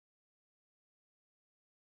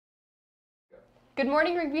Good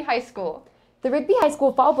morning, Rigby High School. The Rigby High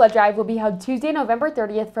School Fall Blood Drive will be held Tuesday, November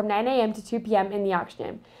 30th from 9 a.m. to 2 p.m. in the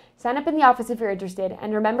Auction. Sign up in the office if you're interested.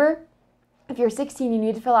 And remember, if you're 16, you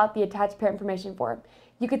need to fill out the attached parent information form.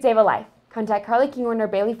 You could save a life. Contact Carly Kinghorn or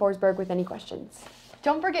Bailey Forsberg with any questions.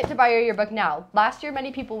 Don't forget to buy your yearbook now. Last year,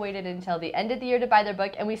 many people waited until the end of the year to buy their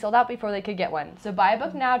book, and we sold out before they could get one. So buy a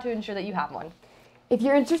book now to ensure that you have one. If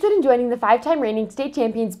you're interested in joining the 5-time reigning state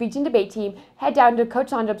champion speech and debate team, head down to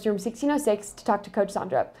Coach Sondrup's room 1606 to talk to Coach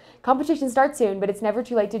Sondrup. Competition starts soon, but it's never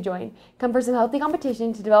too late to join. Come for some healthy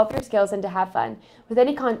competition to develop your skills and to have fun. With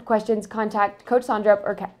any questions, contact Coach Sondrup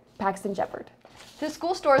or Paxton Shepard. The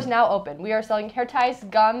school store is now open. We are selling hair ties,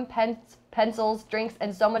 gum, pencils, drinks,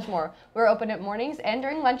 and so much more. We're open at mornings and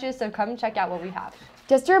during lunches, so come check out what we have.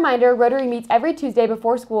 Just a reminder, Rotary meets every Tuesday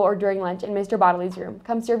before school or during lunch in Mr. Bodley's room.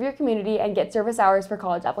 Come serve your community and get service hours for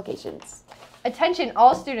college applications. Attention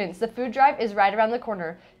all students, the food drive is right around the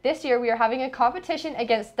corner. This year we are having a competition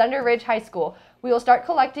against Thunder Ridge High School. We will start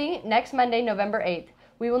collecting next Monday, November 8th.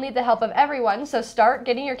 We will need the help of everyone, so start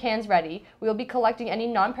getting your cans ready. We will be collecting any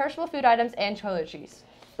non-perishable food items and toiletries.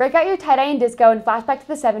 Break out your tie-dye and disco and flashback to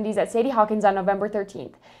the 70s at Sadie Hawkins on November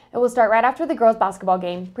 13th. It will start right after the girls' basketball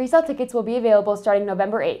game. Pre-sale tickets will be available starting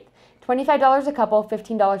November 8th. $25 a couple,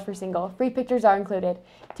 $15 per single. Free pictures are included.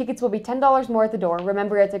 Tickets will be $10 more at the door.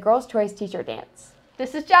 Remember, it's a girls' choice t-shirt dance.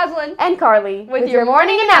 This is Jaslyn and Carly with your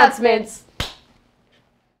morning announcements.